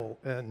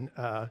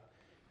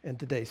in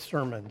today's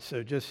sermon.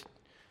 So just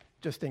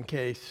in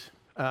case,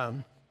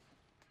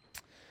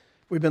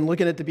 we've been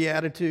looking at the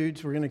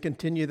Beatitudes. We're going to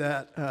continue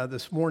that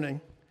this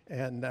morning.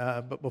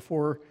 But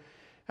before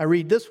I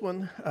read this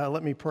one,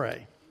 let me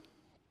pray.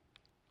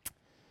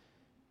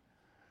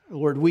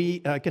 Lord, we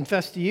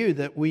confess to you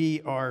that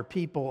we are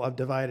people of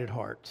divided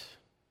hearts,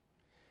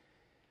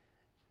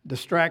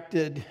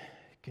 distracted,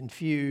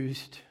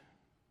 confused,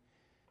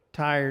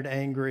 tired,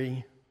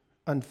 angry,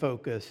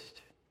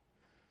 unfocused,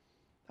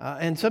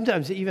 and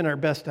sometimes even our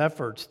best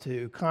efforts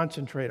to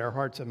concentrate our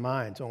hearts and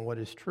minds on what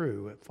is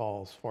true, it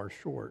falls far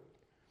short.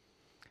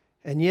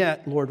 And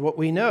yet, Lord, what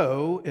we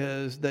know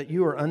is that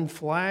you are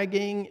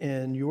unflagging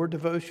in your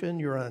devotion,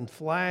 you're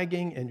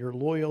unflagging in your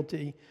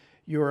loyalty,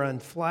 you're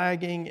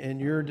unflagging in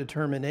your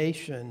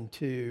determination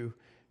to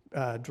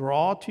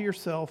draw to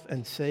yourself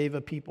and save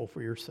a people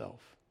for yourself.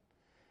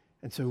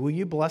 And so will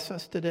you bless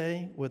us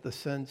today with a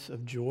sense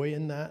of joy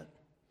in that?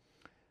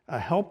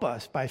 Help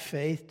us by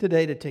faith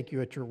today to take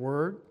you at your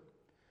word.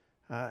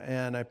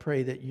 And I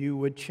pray that you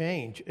would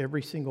change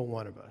every single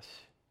one of us.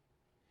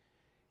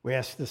 We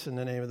ask this in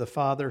the name of the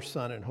Father,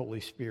 Son, and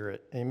Holy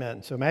Spirit.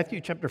 Amen. So Matthew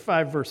chapter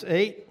 5, verse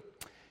 8.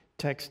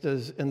 Text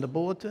is in the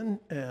bulletin,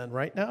 and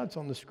right now it's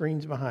on the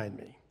screens behind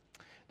me.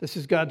 This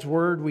is God's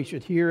word. We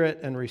should hear it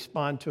and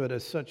respond to it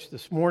as such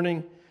this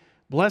morning.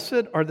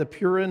 Blessed are the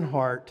pure in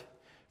heart,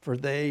 for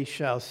they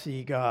shall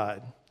see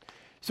God.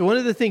 So one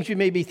of the things you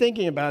may be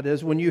thinking about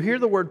is when you hear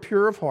the word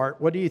pure of heart,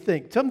 what do you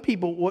think? Some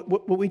people,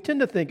 what we tend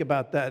to think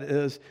about that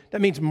is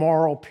that means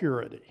moral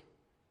purity,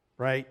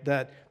 right?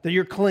 That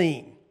you're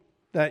clean,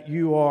 that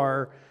you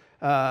are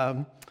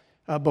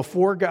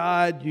before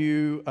God,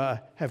 you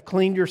have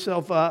cleaned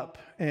yourself up,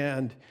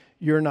 and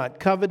you're not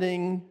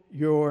coveting,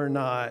 you're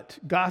not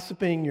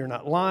gossiping, you're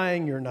not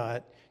lying, you're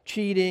not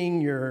cheating,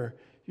 you're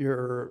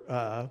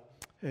a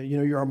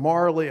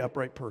morally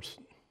upright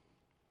person.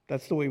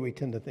 That's the way we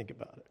tend to think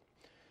about it.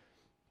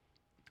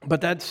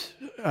 But that's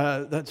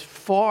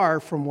far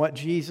from what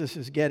Jesus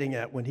is getting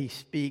at when he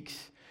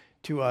speaks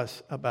to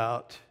us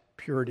about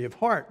purity of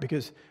heart.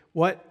 Because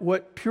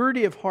what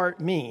purity of heart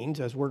means,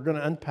 as we're going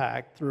to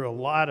unpack through a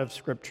lot of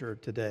scripture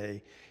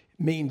today,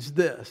 means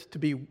this: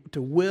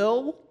 to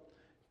will,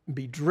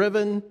 be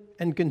driven,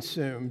 and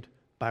consumed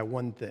by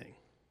one thing.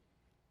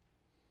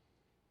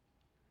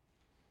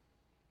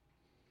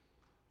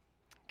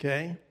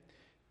 Okay?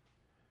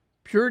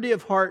 Purity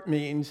of heart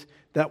means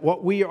that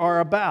what we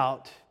are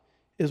about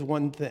is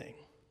one thing: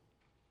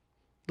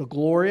 the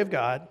glory of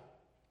God,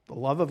 the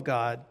love of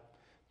God,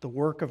 the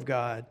work of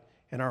God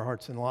in our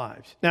hearts and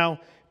lives. Now,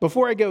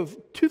 before I go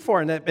too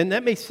far in that, and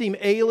that may seem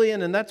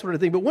alien and that sort of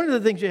thing, but one of the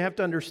things you have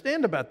to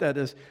understand about that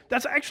is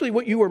that's actually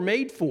what you were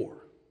made for.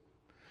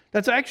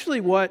 That's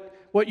actually what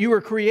you were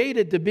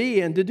created to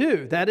be and to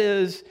do. That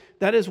is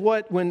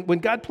what, when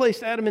God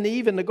placed Adam and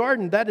Eve in the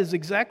garden, that is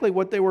exactly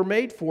what they were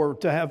made for,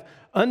 to have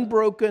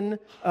unbroken,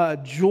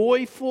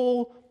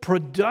 joyful,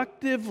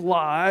 productive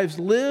lives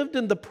lived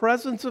in the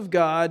presence of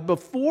God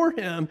before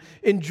Him,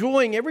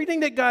 enjoying everything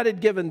that God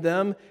had given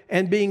them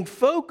and being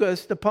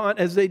focused upon,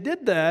 as they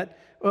did that,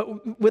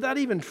 without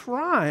even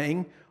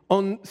trying,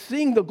 on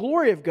seeing the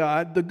glory of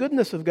God, the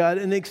goodness of God,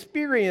 and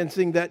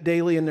experiencing that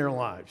daily in their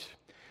lives.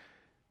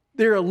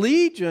 Their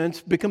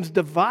allegiance becomes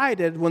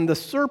divided when the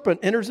serpent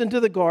enters into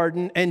the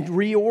garden and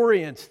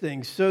reorients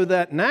things, so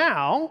that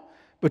now,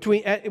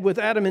 with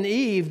Adam and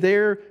Eve,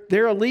 their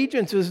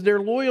allegiances, their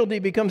loyalty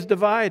becomes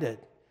divided.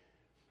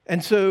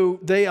 And so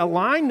they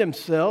align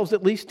themselves,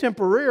 at least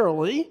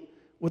temporarily,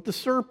 with the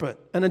serpent.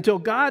 And until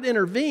God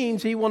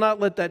intervenes, He will not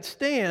let that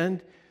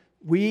stand.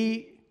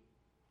 We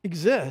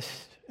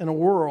exist in a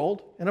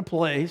world, in a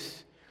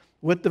place,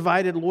 with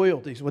divided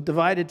loyalties, with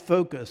divided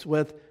focus,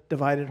 with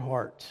divided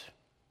hearts.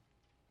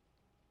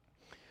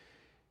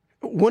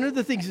 One of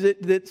the things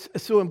that's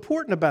so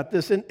important about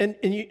this, and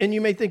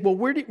you may think, well,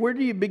 where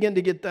do you begin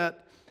to get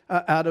that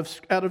out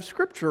of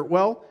Scripture?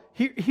 Well,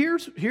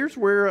 here's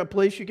where a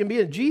place you can be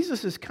in.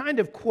 Jesus is kind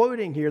of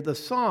quoting here the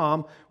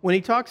Psalm when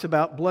he talks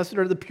about blessed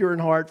are the pure in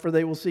heart, for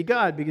they will see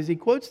God, because he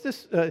quotes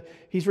this.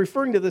 He's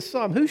referring to this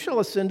Psalm: "Who shall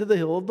ascend to the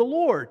hill of the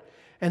Lord,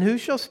 and who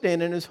shall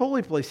stand in His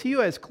holy place? He who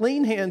has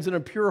clean hands and a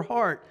pure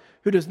heart,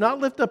 who does not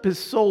lift up his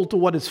soul to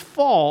what is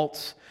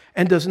false,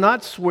 and does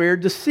not swear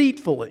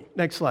deceitfully."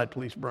 Next slide,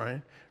 please,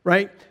 Brian.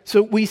 Right?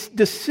 So we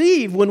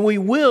deceive when we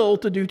will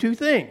to do two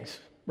things,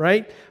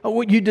 right?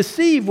 You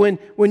deceive when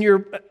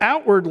you're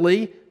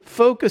outwardly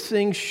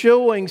focusing,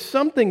 showing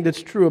something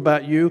that's true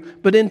about you,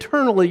 but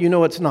internally you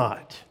know it's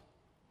not.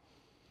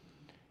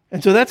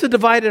 And so that's a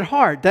divided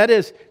heart. That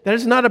is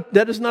not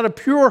a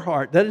pure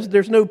heart.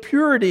 There's no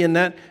purity in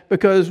that,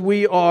 because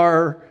we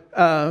are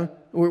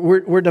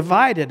we're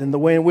divided in the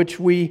way in which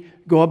we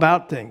go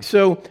about things.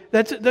 So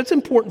that's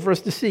important for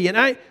us to see. And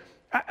I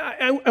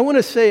want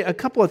to say a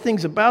couple of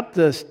things about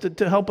this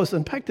to help us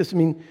unpack this. I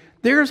mean,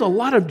 there's a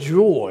lot of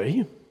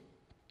joy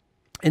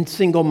in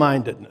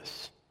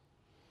single-mindedness.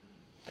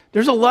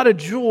 There's a lot of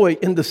joy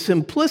in the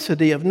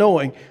simplicity of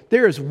knowing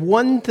there is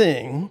one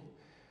thing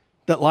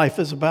that life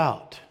is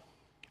about.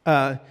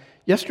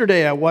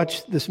 Yesterday I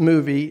watched this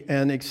movie,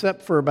 and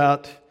except for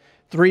about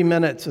 3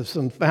 minutes of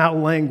some foul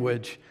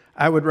language,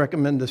 I would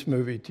recommend this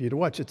movie to you to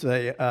watch. It's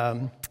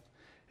a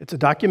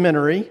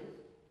documentary.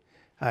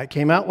 It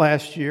came out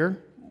last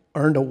year,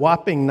 earned a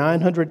whopping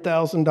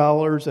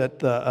 $900,000 at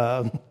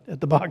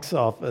the box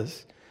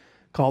office,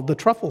 called The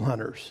Truffle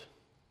Hunters.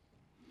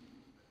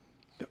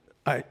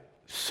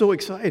 So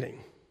exciting.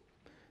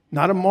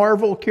 Not a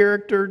Marvel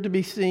character to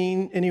be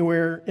seen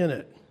anywhere in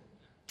it.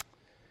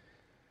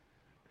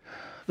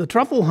 The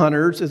Truffle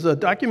Hunters is a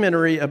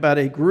documentary about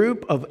a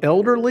group of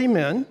elderly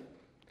men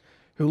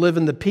who live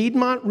in the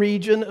Piedmont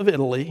region of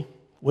Italy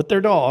with their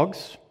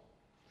dogs,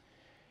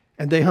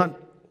 and they hunt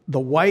the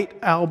white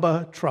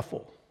Alba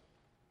truffle.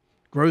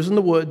 Grows in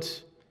the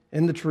woods,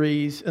 in the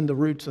trees, and the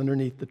roots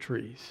underneath the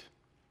trees.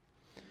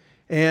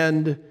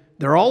 And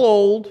they're all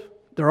old,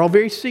 they're all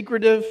very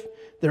secretive,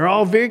 they're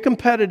all very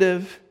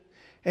competitive,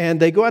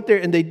 and they go out there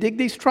and they dig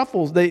these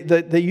truffles.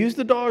 They use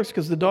the dogs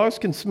because the dogs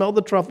can smell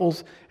the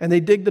truffles, and they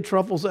dig the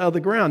truffles out of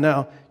the ground.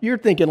 Now, you're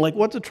thinking, like,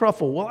 what's a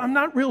truffle? Well, I'm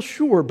not real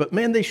sure, but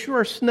man, they sure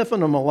are sniffing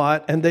them a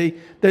lot, and they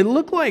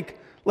look like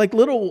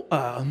little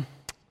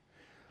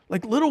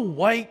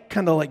white,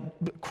 kind of like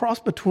cross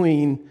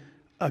between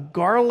a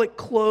garlic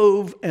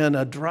clove and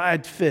a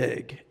dried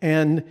fig.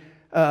 And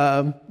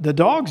the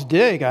dogs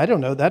dig, I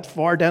don't know, that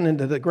far down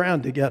into the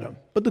ground to get them.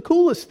 But the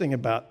coolest thing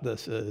about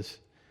this is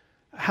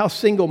how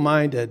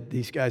single-minded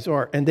these guys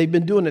are. And they've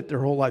been doing it their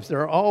whole lives.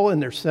 They're all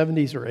in their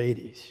 70s or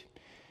 80s.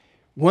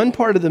 One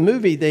part of the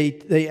movie,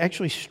 they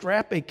actually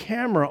strap a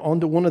camera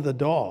onto one of the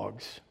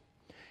dogs.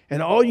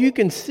 And all you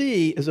can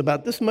see is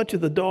about this much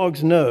of the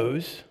dog's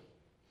nose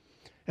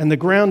and the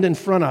ground in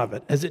front of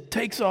it as it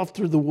takes off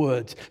through the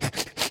woods,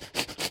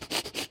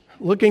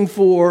 looking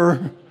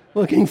for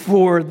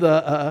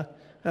the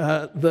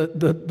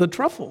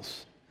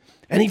truffles.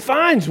 And he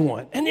finds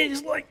one, and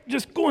he's like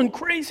just going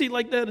crazy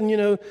like that.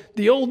 And,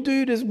 the old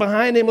dude is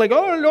behind him like,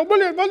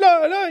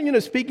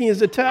 speaking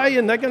his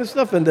Italian, that kind of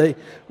stuff. And they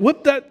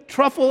whip that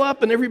truffle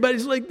up, and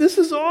everybody's like, this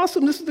is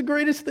awesome. This is the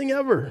greatest thing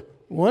ever.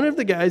 One of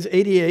the guys,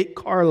 88,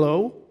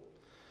 Carlo's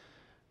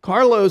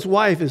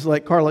wife is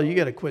like, Carlo, you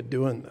got to quit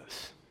doing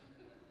this.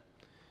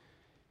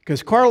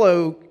 Because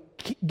Carlo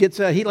gets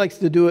out, he likes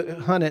to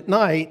hunt at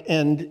night,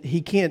 and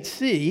he can't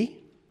see.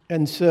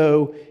 And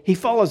so he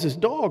follows his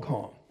dog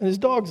home. And his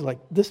dog's like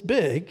this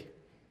big.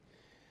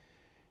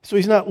 So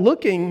he's not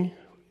looking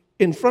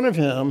in front of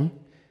him,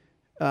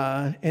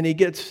 and he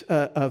gets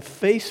a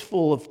face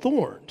full of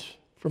thorns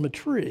from a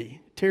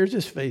tree, tears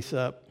his face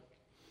up.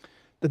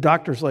 The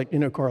doctor's like,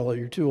 Carlo,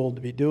 you're too old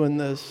to be doing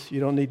this. You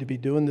don't need to be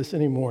doing this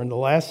anymore. And the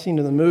last scene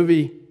of the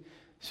movie,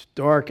 it's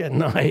dark at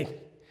night,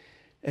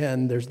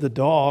 and there's the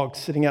dog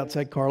sitting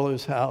outside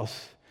Carlo's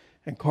house,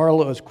 and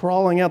Carlo is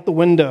crawling out the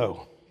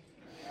window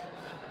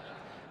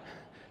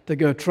to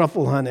go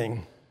truffle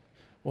hunting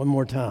one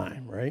more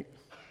time, right?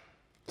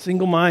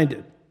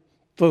 Single-minded,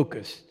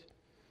 focused.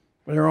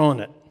 They're on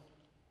it,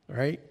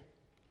 right?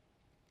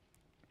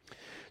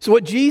 So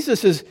what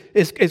Jesus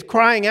is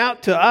crying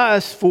out to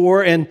us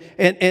for and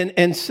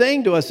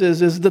saying to us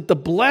is that the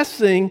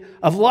blessing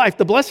of life,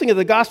 the blessing of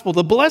the gospel,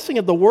 the blessing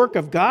of the work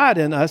of God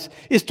in us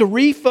is to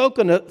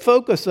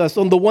refocus us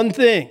on the one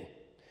thing.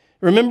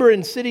 Remember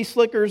in City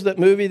Slickers, that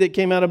movie that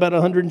came out about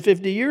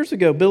 150 years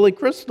ago, Billy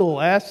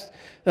Crystal asked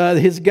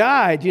his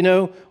guide,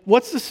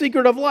 what's the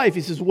secret of life?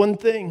 He says, one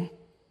thing.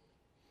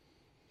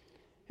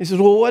 He says,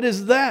 well, what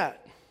is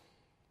that?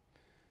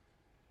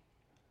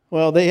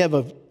 Well, they have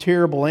a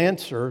terrible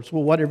answer. It's,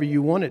 well, whatever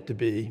you want it to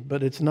be,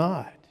 but it's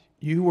not.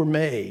 You were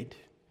made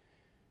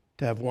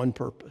to have one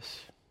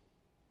purpose.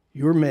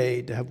 You were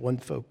made to have one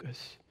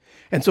focus.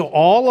 And so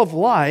all of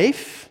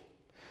life,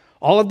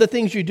 all of the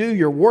things you do,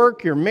 your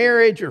work, your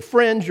marriage, your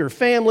friends, your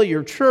family,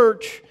 your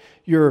church,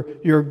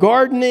 your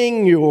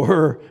gardening,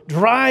 your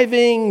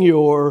driving,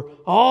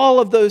 all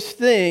of those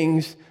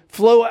things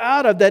flow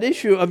out of that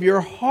issue of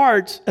your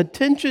heart's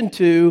attention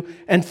to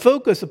and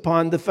focus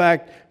upon the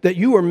fact that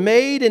you are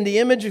made in the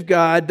image of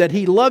God, that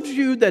He loves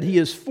you, that He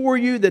is for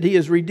you, that He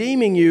is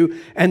redeeming you,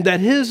 and that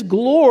His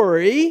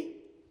glory,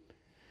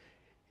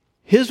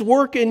 His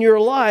work in your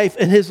life,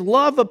 and His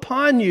love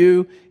upon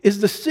you is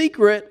the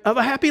secret of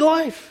a happy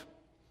life,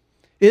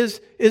 is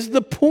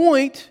the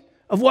point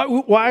of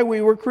why we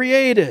were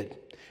created.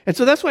 And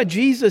so that's why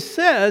Jesus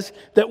says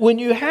that when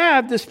you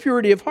have this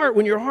purity of heart,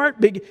 when your heart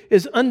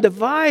is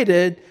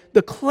undivided,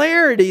 the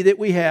clarity that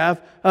we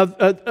have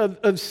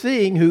of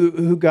seeing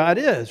who God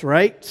is,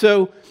 right?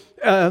 So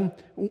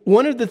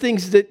one of the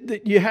things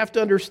that you have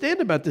to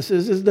understand about this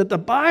is that the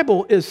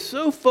Bible is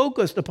so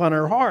focused upon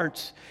our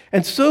hearts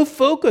and so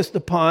focused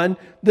upon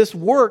this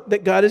work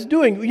that God is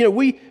doing.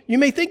 You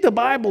may think the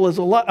Bible is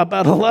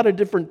about a lot of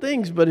different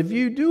things, but if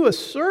you do a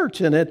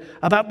search in it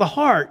about the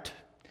heart,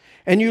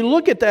 and you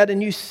look at that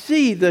and you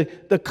see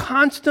the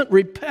constant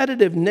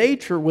repetitive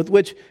nature with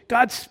which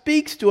God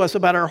speaks to us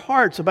about our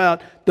hearts,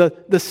 about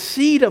the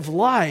seed of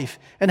life,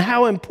 and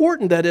how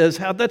important that is,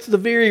 how that's the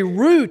very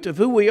root of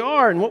who we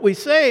are and what we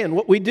say and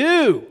what we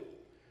do.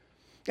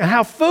 and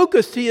how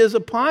focused he is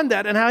upon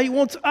that and how he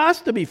wants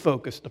us to be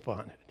focused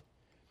upon it.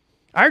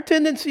 Our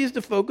tendency is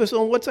to focus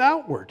on what's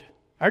outward.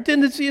 Our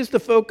tendency is to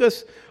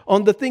focus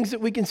on the things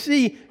that we can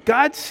see.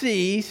 God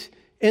sees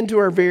into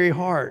our very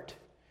heart.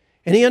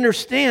 And he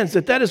understands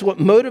that that is what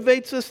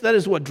motivates us, that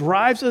is what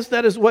drives us,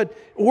 that is what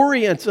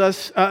orients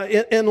us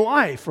in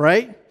life,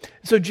 right?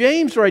 So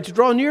James writes,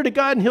 draw near to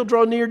God and he'll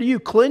draw near to you.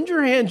 Cleanse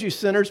your hands, you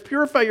sinners.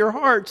 Purify your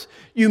hearts,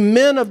 you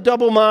men of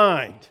double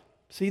mind.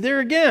 See there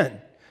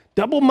again.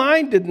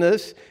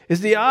 Double-mindedness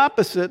is the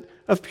opposite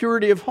of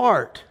purity of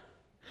heart.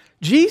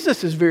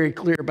 Jesus is very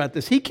clear about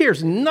this. He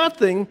cares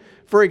nothing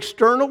for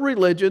external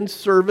religion,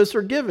 service,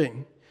 or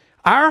giving.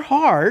 Our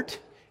heart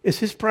is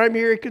his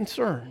primary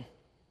concern.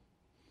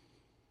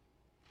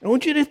 I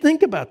want you to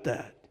think about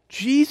that.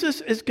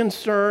 Jesus is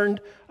concerned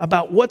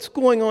about what's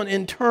going on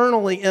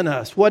internally in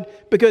us.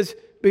 Because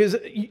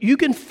you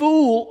can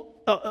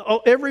fool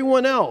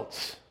everyone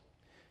else,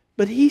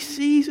 but he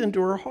sees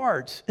into our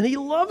hearts, and he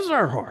loves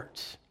our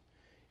hearts.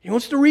 He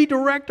wants to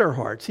redirect our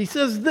hearts. He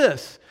says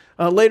this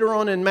later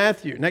on in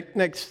Matthew.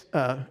 Next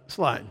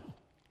slide.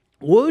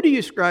 Woe to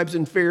you, scribes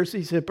and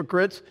Pharisees,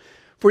 hypocrites,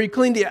 for you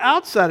clean the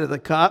outside of the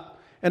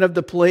cup and of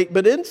the plate,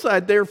 but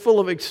inside they're full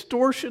of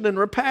extortion and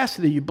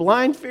rapacity. You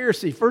blind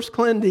Pharisee, first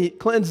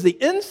cleanse the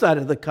inside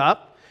of the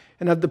cup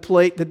and of the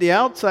plate, that the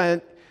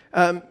outside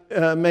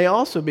may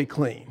also be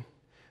clean.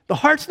 The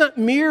heart's not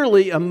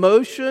merely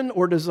emotion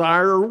or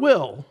desire or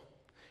will.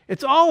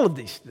 It's all of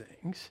these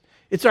things.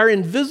 It's our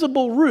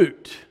invisible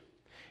root.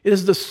 It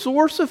is the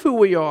source of who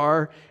we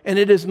are, and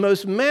it is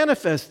most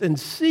manifest in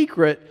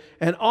secret,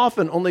 and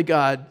often only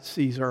God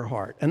sees our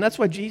heart. And that's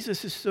why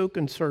Jesus is so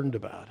concerned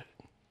about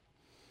it.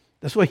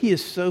 That's why he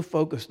is so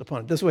focused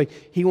upon it. That's why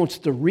he wants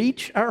to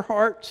reach our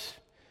hearts.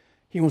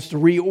 He wants to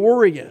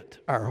reorient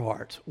our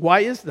hearts.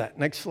 Why is that?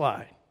 Next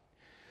slide.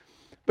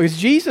 Because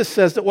Jesus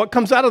says that what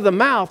comes out of the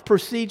mouth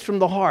proceeds from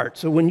the heart.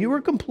 So when you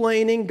were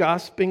complaining,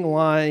 gossiping,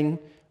 lying,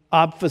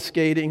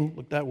 obfuscating,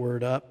 look that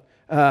word up,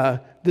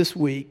 this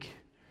week,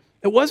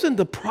 it wasn't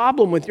the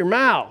problem with your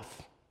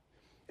mouth.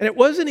 And it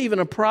wasn't even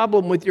a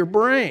problem with your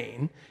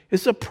brain.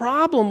 It's a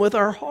problem with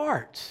our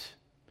hearts.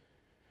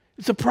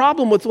 It's a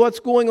problem with what's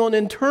going on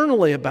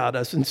internally about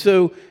us. And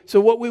so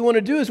what we want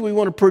to do is we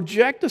want to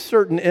project a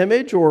certain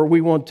image, or we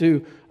want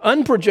to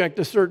unproject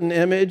a certain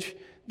image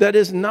that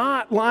is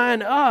not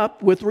line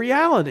up with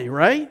reality,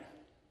 right?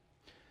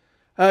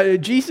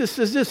 Jesus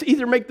says this,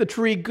 either make the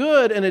tree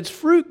good and its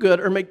fruit good,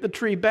 or make the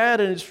tree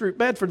bad and its fruit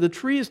bad, for the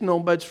tree is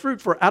known by its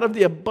fruit. For out of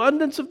the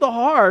abundance of the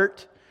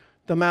heart,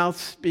 the mouth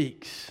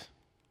speaks.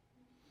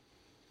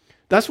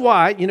 That's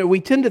why, we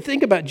tend to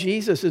think about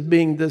Jesus as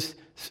being this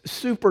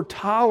super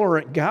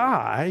tolerant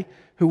guy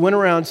who went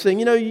around saying,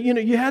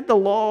 you had the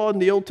law in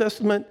the Old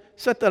Testament,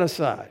 set that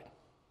aside.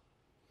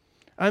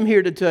 I'm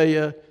here to tell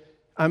you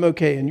I'm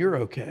okay and you're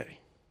okay.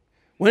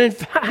 When in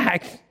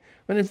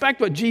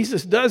fact what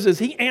Jesus does is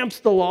he amps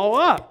the law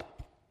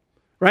up,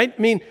 right?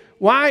 I mean,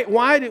 why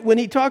when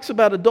he talks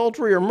about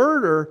adultery or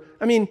murder,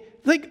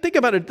 think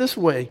about it this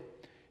way.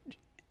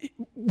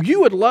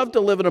 You would love to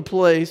live in a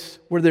place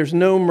where there's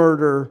no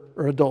murder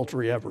or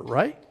adultery ever,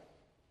 right?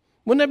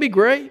 Wouldn't that be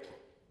great?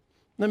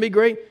 Wouldn't that be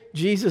great?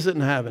 Jesus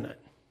isn't having it.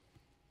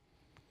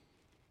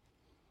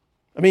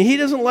 He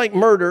doesn't like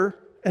murder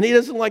and he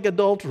doesn't like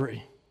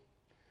adultery.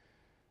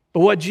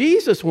 But what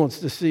Jesus wants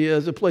to see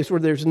is a place where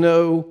there's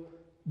no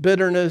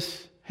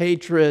bitterness,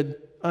 hatred,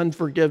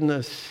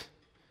 unforgiveness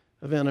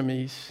of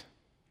enemies,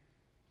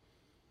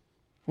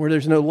 where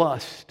there's no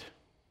lust,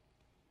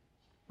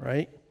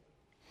 right?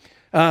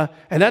 And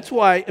that's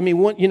why,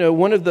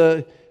 one of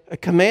the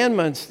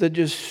commandments that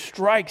just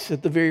strikes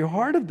at the very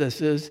heart of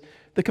this is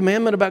the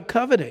commandment about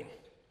coveting.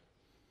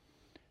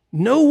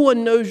 No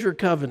one knows you're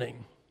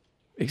coveting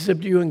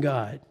except you and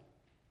God.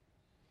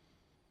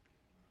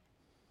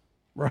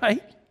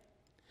 Right?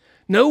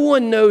 No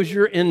one knows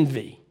your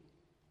envy.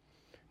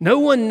 No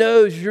one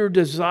knows your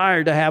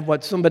desire to have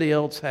what somebody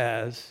else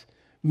has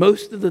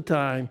most of the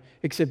time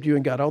except you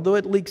and God, although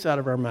it leaks out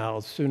of our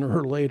mouths sooner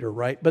or later,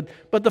 right? But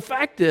the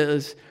fact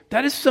is,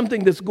 that is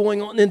something that's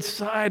going on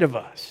inside of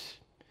us.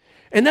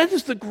 And that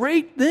is the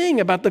great thing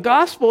about the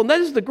gospel, and that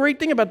is the great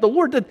thing about the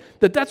Lord,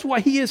 that's why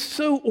he is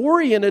so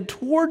oriented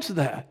towards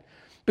that,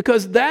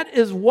 because that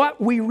is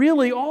what we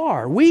really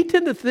are. We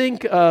tend to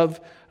think of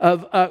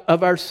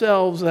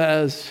ourselves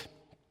as,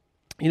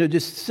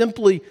 just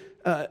simply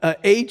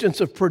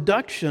agents of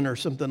production or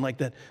something like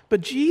that.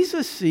 But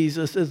Jesus sees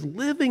us as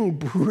living,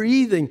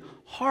 breathing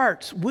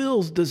hearts,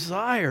 wills,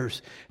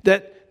 desires,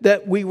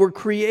 that we were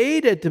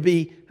created to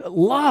be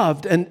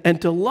loved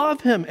and to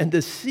love him and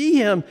to see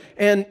him.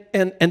 And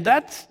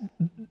that's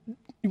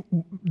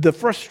the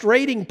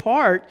frustrating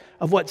part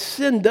of what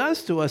sin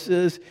does to us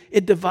is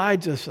it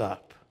divides us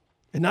up.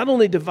 It not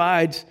only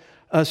divides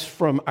us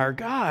from our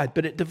God,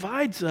 but it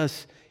divides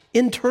us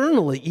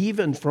internally,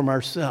 even from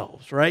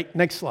ourselves, right?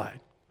 Next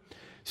slide.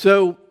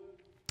 So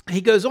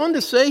he goes on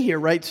to say here,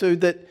 right, so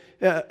that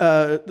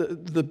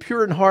the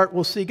pure in heart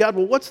will see God.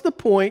 Well, what's the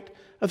point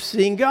of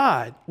seeing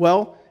God?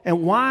 Well,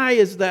 And why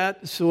is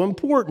that so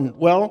important?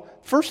 Well,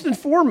 first and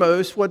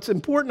foremost, what's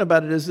important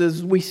about it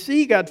is we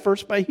see God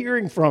first by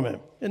hearing from him.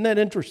 Isn't that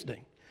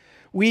interesting?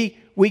 We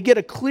get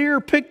a clear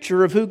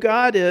picture of who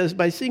God is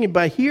by seeing him,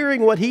 by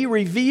hearing what he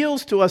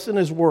reveals to us in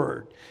his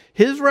word.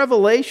 His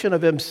revelation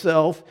of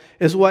himself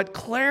is what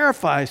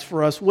clarifies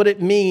for us what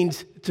it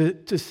means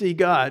to see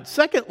God.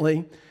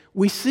 Secondly,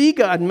 we see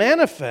God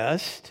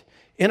manifest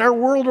in our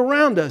world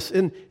around us,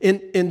 in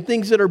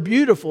things that are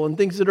beautiful, and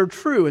things that are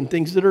true, and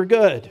things that are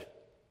good.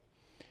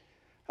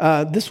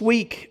 This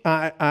week,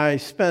 I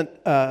spent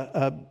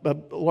a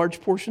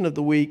large portion of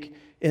the week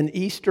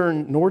in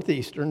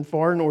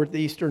far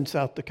northeastern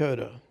South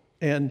Dakota.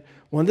 And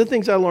one of the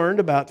things I learned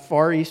about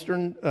far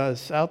eastern,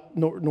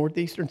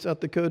 northeastern South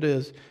Dakota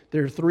is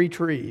there are 3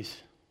 trees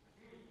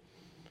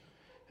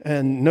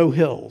and no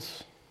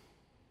hills.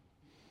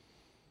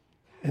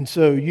 And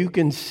so you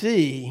can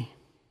see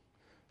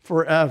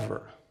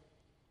forever.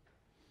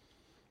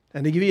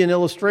 And to give you an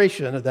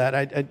illustration of that,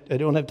 I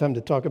don't have time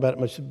to talk about it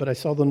much, but I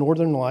saw the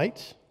Northern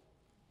Lights,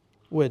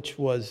 which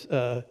was,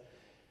 it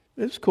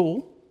was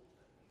cool.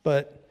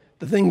 But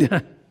the thing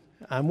that,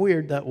 I'm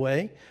weird that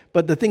way,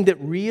 but the thing that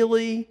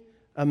really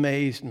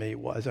amazed me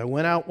was I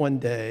went out one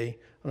day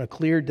on a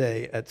clear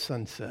day at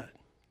sunset.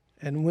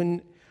 And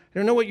I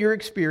don't know what your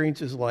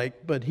experience is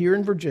like, but here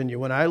in Virginia,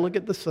 when I look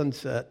at the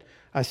sunset,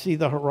 I see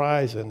the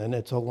horizon and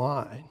it's a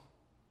line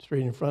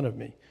straight in front of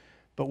me.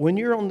 But when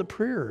you're on the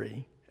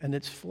prairie and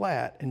it's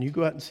flat and you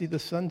go out and see the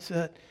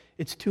sunset,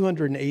 it's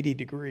 280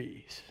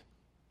 degrees.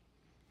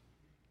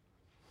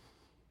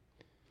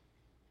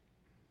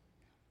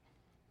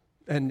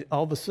 And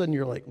all of a sudden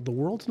you're like, the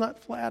world's not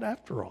flat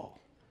after all,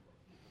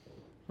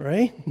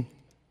 right?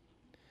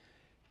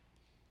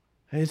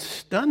 It's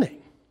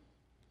stunning.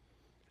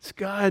 It's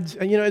God's,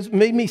 it's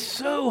made me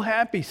so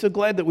happy, so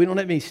glad that we don't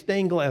have any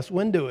stained glass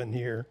window in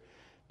here,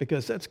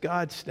 because that's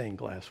God's stained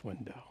glass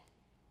window.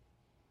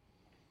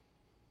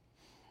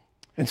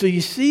 And so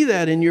you see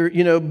that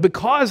in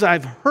because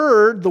I've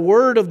heard the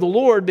word of the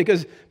Lord,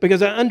 because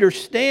I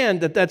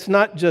understand that that's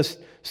not just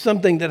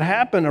something that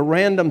happened, a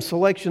random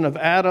selection of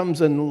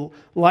atoms and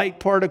light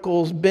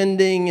particles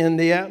bending in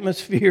the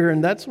atmosphere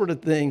and that sort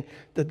of thing,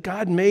 that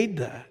God made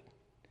that.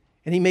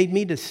 And he made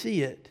me to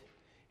see it.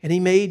 And he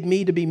made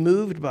me to be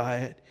moved by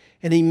it.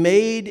 And he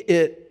made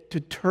it to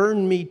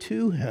turn me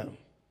to him.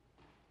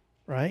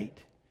 Right?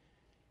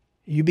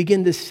 You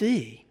begin to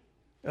see,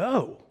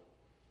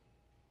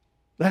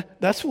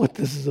 that's what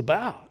this is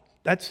about.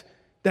 That's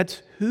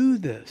who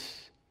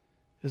this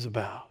is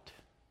about.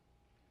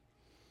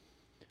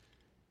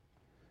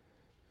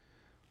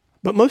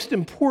 But most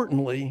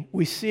importantly,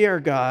 we see our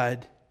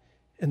God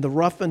in the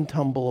rough and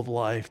tumble of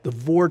life, the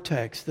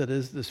vortex that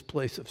is this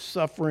place of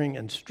suffering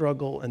and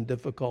struggle and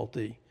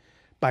difficulty,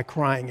 by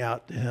crying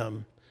out to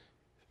him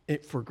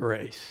for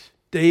grace.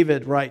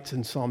 David writes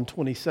in Psalm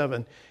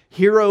 27,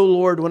 "Hear, O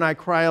Lord, when I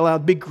cry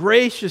aloud. Be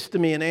gracious to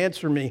me and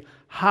answer me.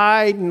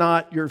 Hide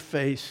not your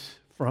face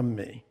from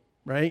me."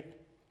 Right?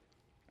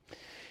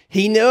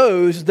 He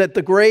knows that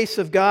the grace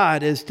of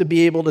God is to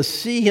be able to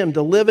see him,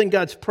 to live in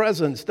God's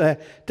presence, to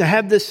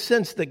have this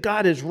sense that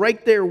God is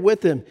right there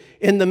with him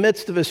in the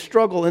midst of his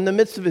struggle, in the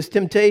midst of his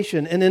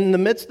temptation, and in the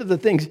midst of the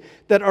things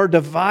that are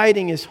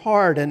dividing his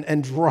heart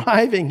and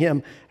driving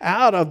him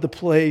out of the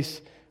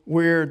place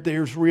where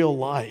there's real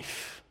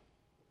life.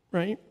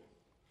 Right?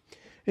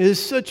 It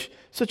is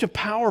such a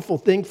powerful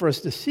thing for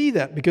us to see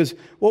that, because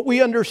what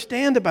we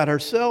understand about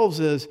ourselves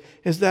is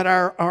that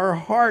our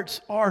hearts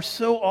are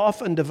so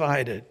often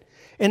divided.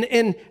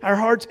 And our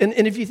hearts,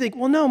 and if you think,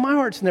 well, no, my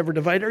heart's never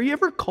divided. Are you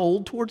ever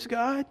cold towards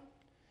God?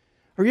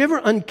 Are you ever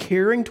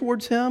uncaring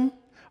towards him?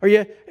 Are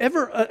you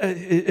ever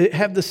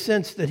have the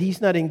sense that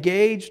he's not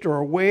engaged or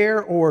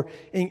aware or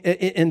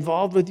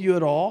involved with you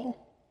at all?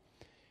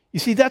 You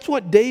see, that's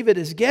what David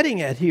is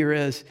getting at here.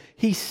 Is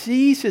he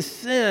sees his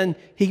sin,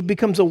 he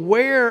becomes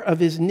aware of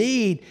his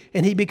need,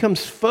 and he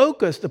becomes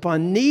focused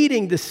upon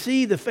needing to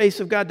see the face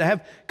of God, to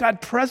have God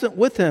present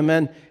with him,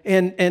 and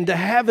to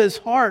have his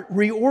heart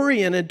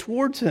reoriented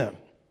towards him.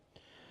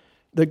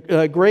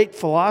 The great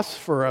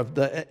philosopher of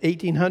the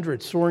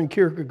 1800s, Soren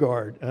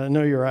Kierkegaard, I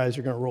know your eyes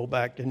are going to roll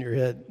back in your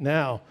head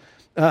now,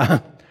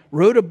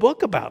 wrote a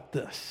book about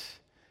this,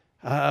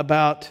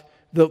 about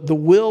the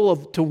will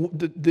of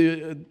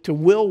to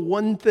will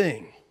one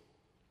thing,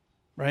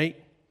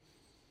 right?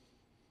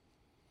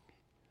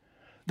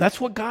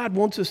 That's what God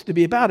wants us to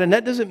be about. And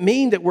that doesn't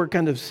mean that we're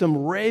kind of some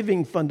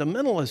raving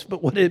fundamentalists,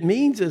 but what it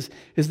means is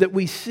that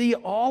we see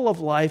all of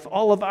life,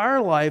 all of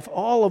our life,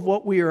 all of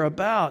what we are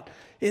about,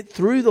 it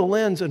through the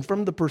lens and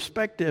from the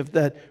perspective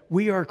that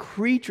we are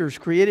creatures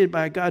created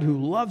by a God who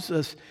loves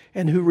us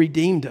and who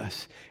redeemed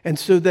us. And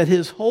so that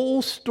his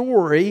whole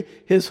story,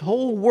 his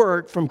whole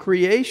work from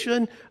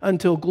creation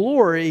until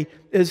glory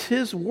is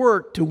his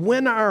work to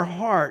win our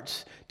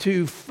hearts,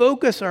 to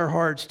focus our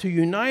hearts, to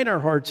unite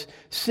our hearts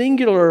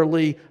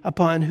singularly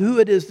upon who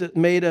it is that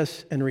made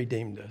us and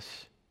redeemed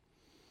us.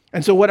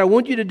 And so what I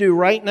want you to do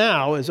right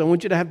now is I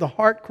want you to have the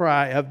heart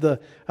cry of the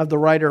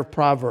writer of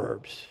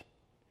Proverbs.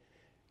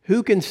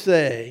 Who can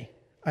say,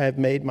 I have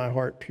made my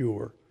heart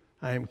pure.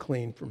 I am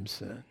clean from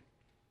sin.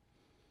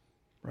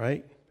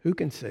 Right? Who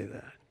can say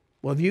that?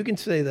 Well, if you can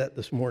say that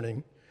this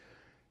morning,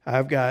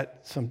 I've got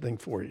something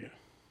for you.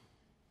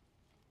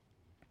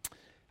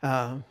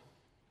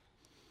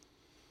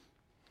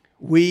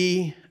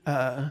 We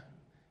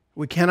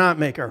cannot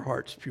make our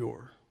hearts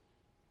pure,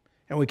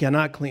 and we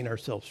cannot clean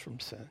ourselves from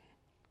sin.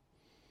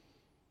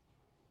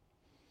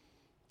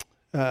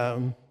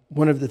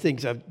 One of the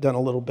things I've done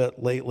a little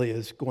bit lately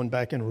is going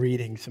back and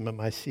reading some of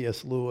my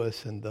C.S.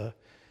 Lewis and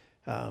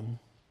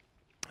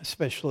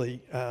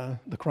especially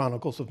the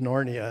Chronicles of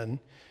Narnia. And,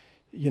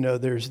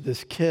 there's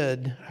this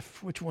kid,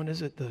 which one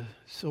is it? The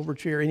Silver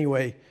Chair?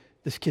 Anyway,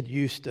 this kid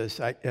Eustace,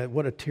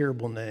 what a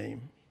terrible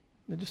name.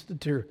 Just a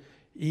terrible,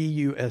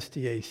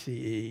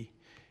 Eustace.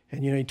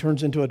 And, he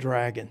turns into a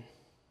dragon,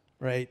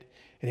 right?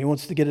 And he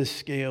wants to get his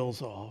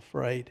scales off,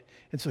 right?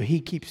 And so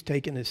he keeps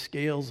taking his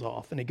scales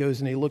off, and he goes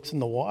and he looks in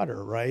the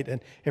water, right?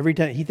 And every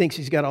time he thinks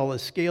he's got all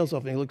his scales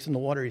off, and he looks in the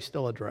water, he's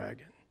still a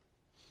dragon.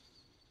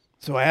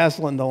 So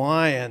Aslan the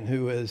lion,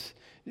 who's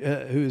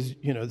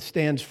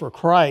stands for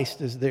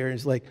Christ, is there. And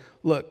he's like,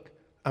 look,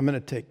 I'm going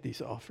to take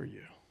these off for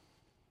you.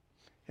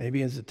 And he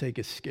begins to take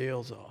his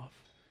scales off,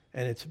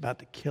 and it's about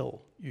to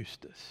kill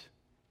Eustace.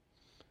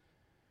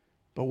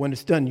 But when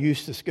it's done,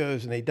 Eustace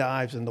goes and he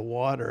dives in the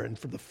water, and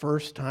for the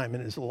first time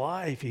in his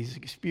life, he's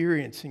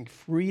experiencing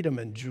freedom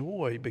and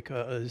joy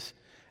because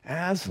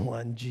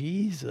Aslan,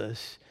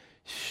 Jesus,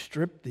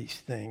 stripped these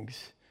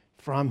things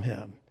from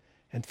him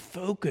and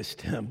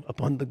focused him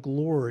upon the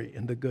glory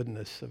and the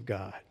goodness of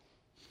God.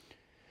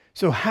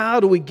 So how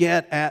do we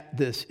get at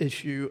this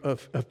issue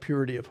of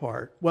purity of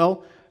heart?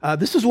 Well,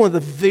 this is one of the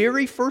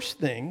very first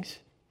things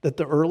that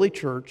the early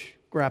church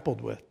grappled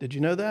with. Did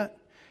you know that?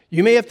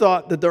 You may have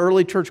thought that the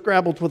early church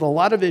grappled with a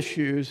lot of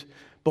issues,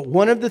 but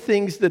one of the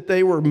things that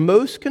they were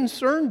most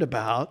concerned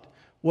about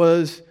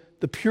was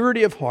the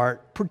purity of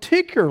heart,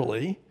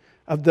 particularly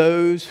of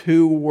those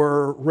who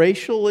were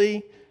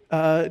racially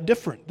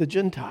different, the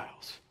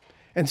Gentiles.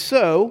 And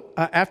so,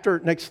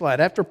 next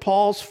slide, after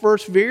Paul's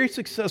first very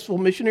successful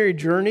missionary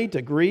journey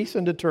to Greece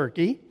and to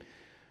Turkey,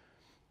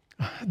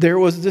 there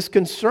was this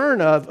concern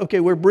of,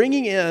 okay, we're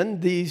bringing in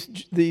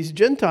these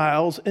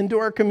Gentiles into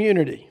our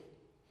community.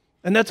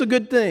 And that's a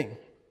good thing.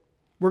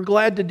 We're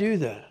glad to do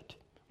that.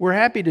 We're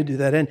happy to do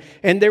that.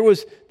 And there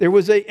was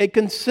a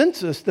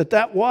consensus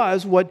that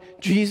was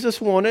what Jesus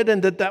wanted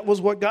and that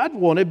was what God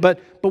wanted. But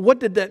what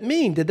did that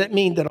mean? Did that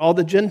mean that all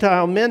the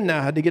Gentile men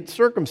now had to get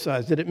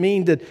circumcised? Did it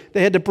mean that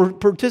they had to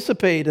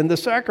participate in the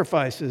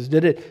sacrifices?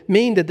 Did it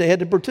mean that they had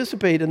to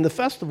participate in the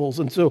festivals?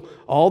 And so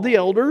all the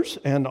elders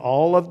and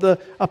all of the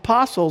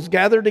apostles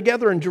gathered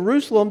together in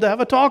Jerusalem to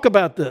have a talk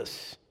about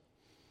this.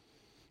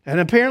 And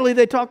apparently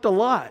they talked a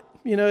lot.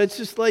 It's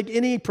just like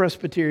any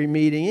Presbyterian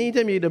meeting.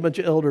 Anytime you get a bunch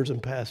of elders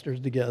and pastors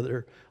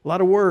together, a lot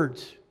of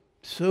words,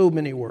 so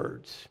many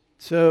words.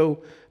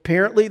 So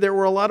apparently there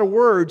were a lot of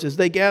words as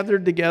they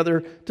gathered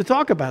together to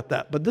talk about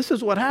that. But this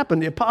is what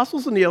happened. The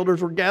apostles and the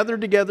elders were gathered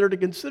together to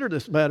consider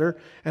this matter.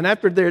 And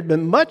after there had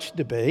been much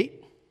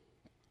debate,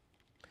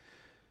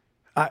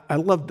 I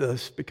love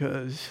this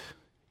because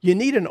you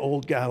need an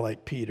old guy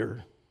like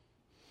Peter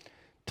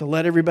to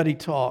let everybody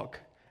talk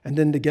and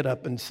then to get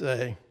up and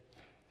say,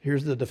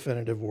 here's the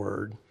definitive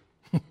word.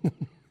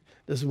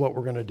 This is what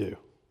we're going to do,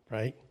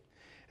 right?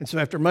 And so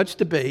after much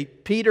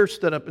debate, Peter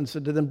stood up and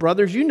said to them,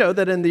 brothers, you know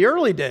that in the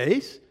early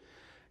days,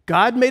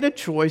 God made a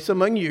choice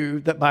among you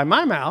that by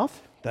my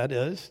mouth, that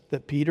is,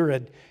 that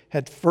Peter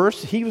had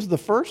first, he was the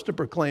first to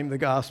proclaim the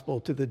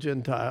gospel to the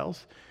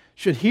Gentiles,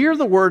 should hear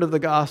the word of the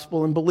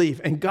gospel and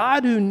believe. And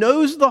God, who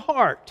knows the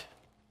heart,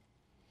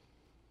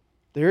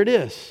 there it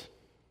is.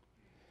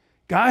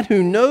 God,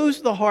 who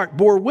knows the heart,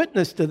 bore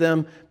witness to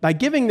them by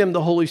giving them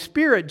the Holy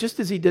Spirit, just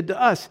as he did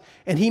to us.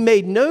 And he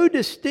made no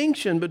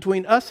distinction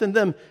between us and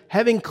them,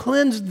 having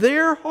cleansed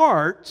their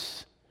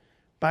hearts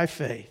by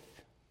faith.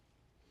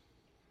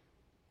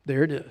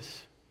 There it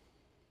is.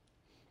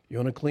 You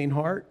want a clean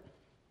heart?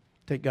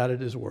 Take God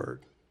at his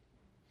word.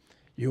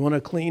 You want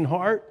a clean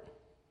heart?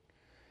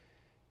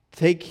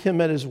 Take him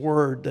at his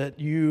word that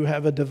you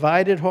have a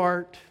divided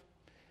heart,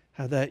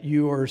 that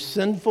you are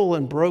sinful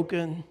and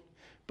broken,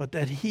 but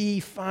that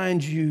he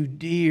finds you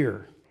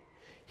dear.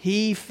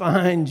 He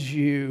finds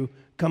you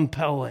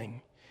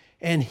compelling.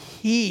 And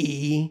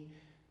he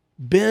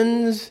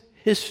bends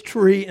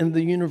history and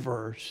the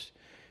universe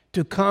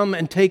to come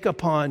and take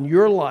upon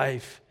your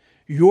life,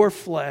 your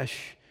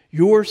flesh,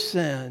 your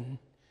sin,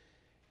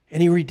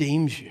 and he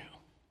redeems you.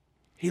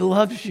 He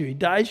loves you. He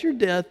dies your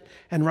death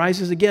and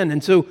rises again.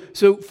 And so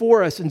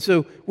for us, and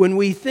so when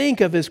we think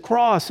of his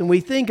cross and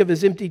we think of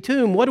his empty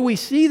tomb, what do we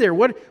see there?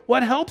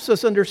 What helps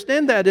us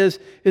understand that is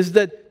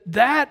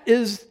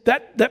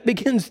that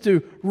begins to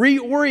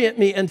reorient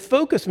me and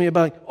focus me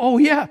about, oh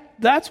yeah,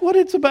 that's what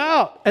it's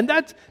about. And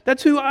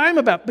that's who I'm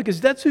about, because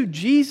that's who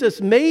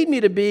Jesus made me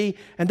to be,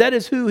 and that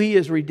is who he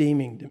is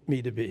redeeming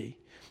me to be.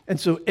 And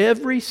so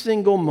every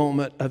single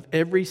moment of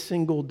every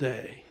single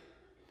day,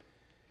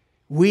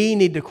 we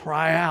need to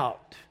cry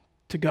out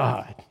to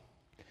God,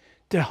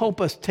 to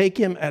help us take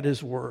him at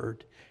his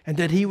word, and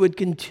that he would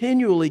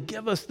continually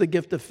give us the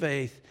gift of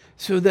faith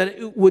so that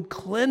it would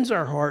cleanse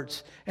our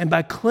hearts, and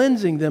by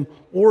cleansing them,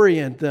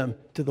 orient them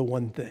to the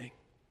one thing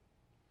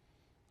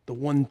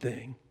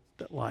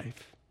that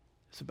life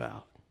is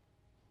about.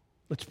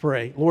 Let's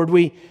pray. Lord,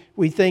 we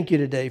thank you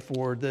today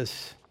for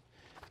this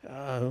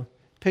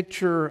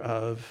picture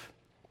of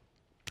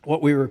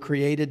what we were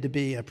created to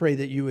be. I pray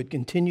that you would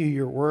continue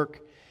your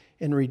work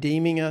in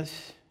redeeming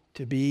us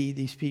to be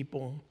these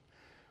people.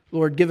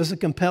 Lord, give us a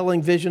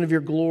compelling vision of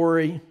your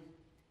glory.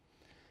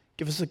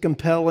 Give us a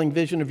compelling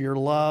vision of your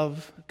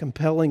love, a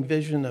compelling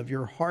vision of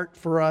your heart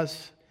for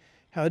us,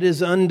 how it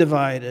is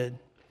undivided,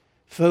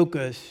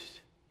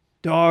 focused,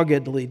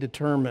 doggedly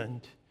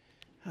determined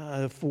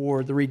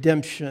for the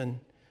redemption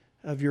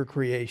of your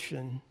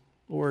creation.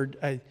 Lord,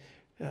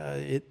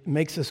 it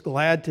makes us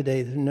glad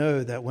today to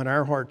know that when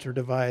our hearts are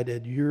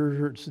divided,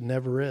 yours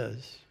never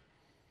is.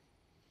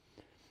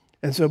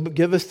 And so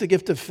give us the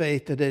gift of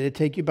faith today to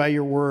take you by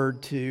your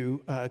word,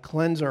 to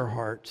cleanse our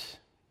hearts,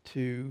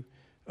 to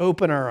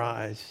open our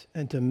eyes,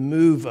 and to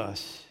move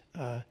us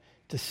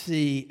to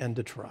see and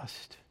to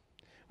trust.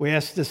 We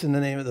ask this in the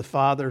name of the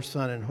Father,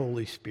 Son, and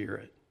Holy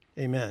Spirit.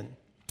 Amen.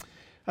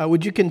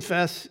 Would you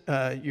confess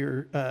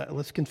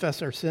let's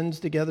confess our sins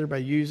together by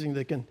using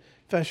the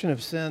confession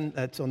of sin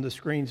that's on the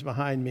screens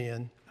behind me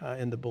and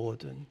in the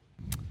bulletin.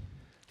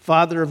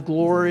 Father of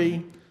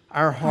glory,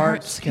 our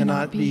hearts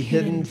cannot be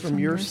hidden from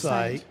your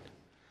sight.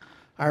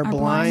 Our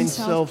blind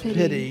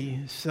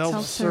self-pity,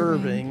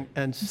 self-serving,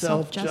 and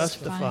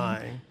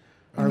self-justifying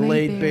are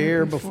laid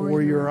bare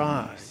before your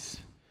eyes.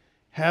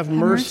 Have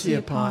mercy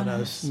upon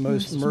us,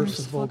 most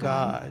merciful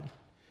God.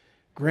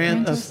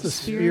 Grant us the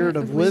spirit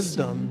of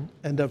wisdom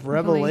and of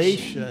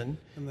revelation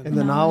in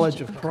the knowledge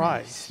of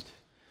Christ,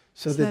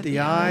 so that the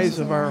eyes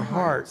of our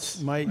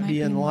hearts might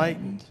be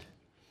enlightened.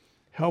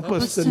 Help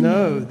us to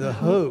know the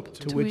hope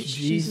to which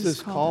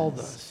Jesus called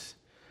us,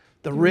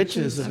 the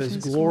riches of his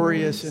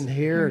glorious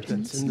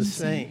inheritance in the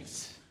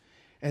saints,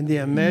 and the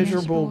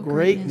immeasurable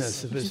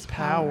greatness of his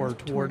power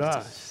toward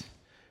us,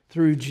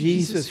 through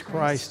Jesus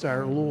Christ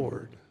our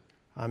Lord.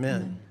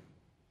 Amen.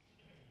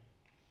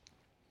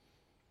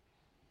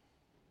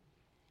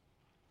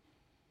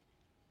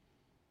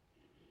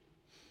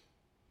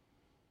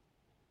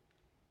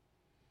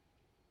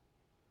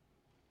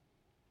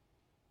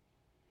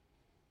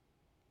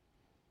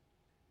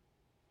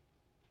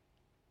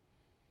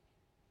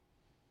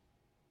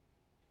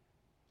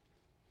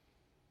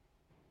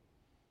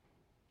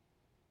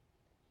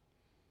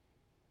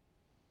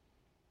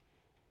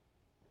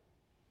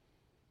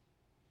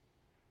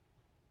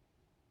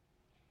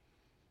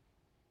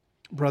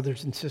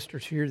 Brothers and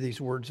sisters, hear these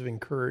words of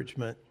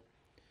encouragement.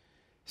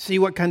 See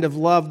what kind of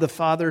love the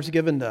Father has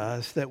given to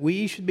us, that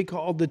we should be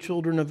called the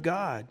children of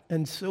God,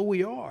 and so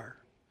we are.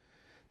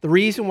 The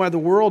reason why the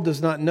world does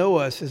not know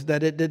us is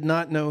that it did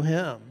not know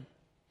him.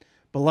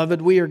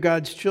 Beloved, we are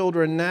God's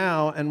children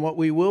now, and what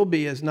we will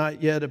be has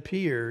not yet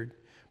appeared.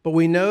 But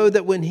we know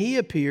that when he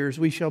appears,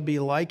 we shall be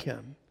like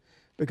him,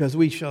 because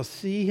we shall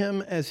see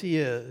him as he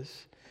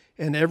is.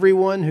 And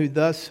everyone who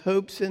thus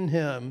hopes in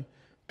him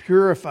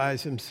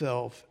purifies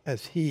himself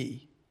as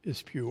he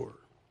is pure.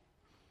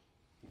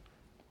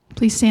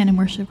 Please stand and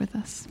worship with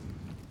us.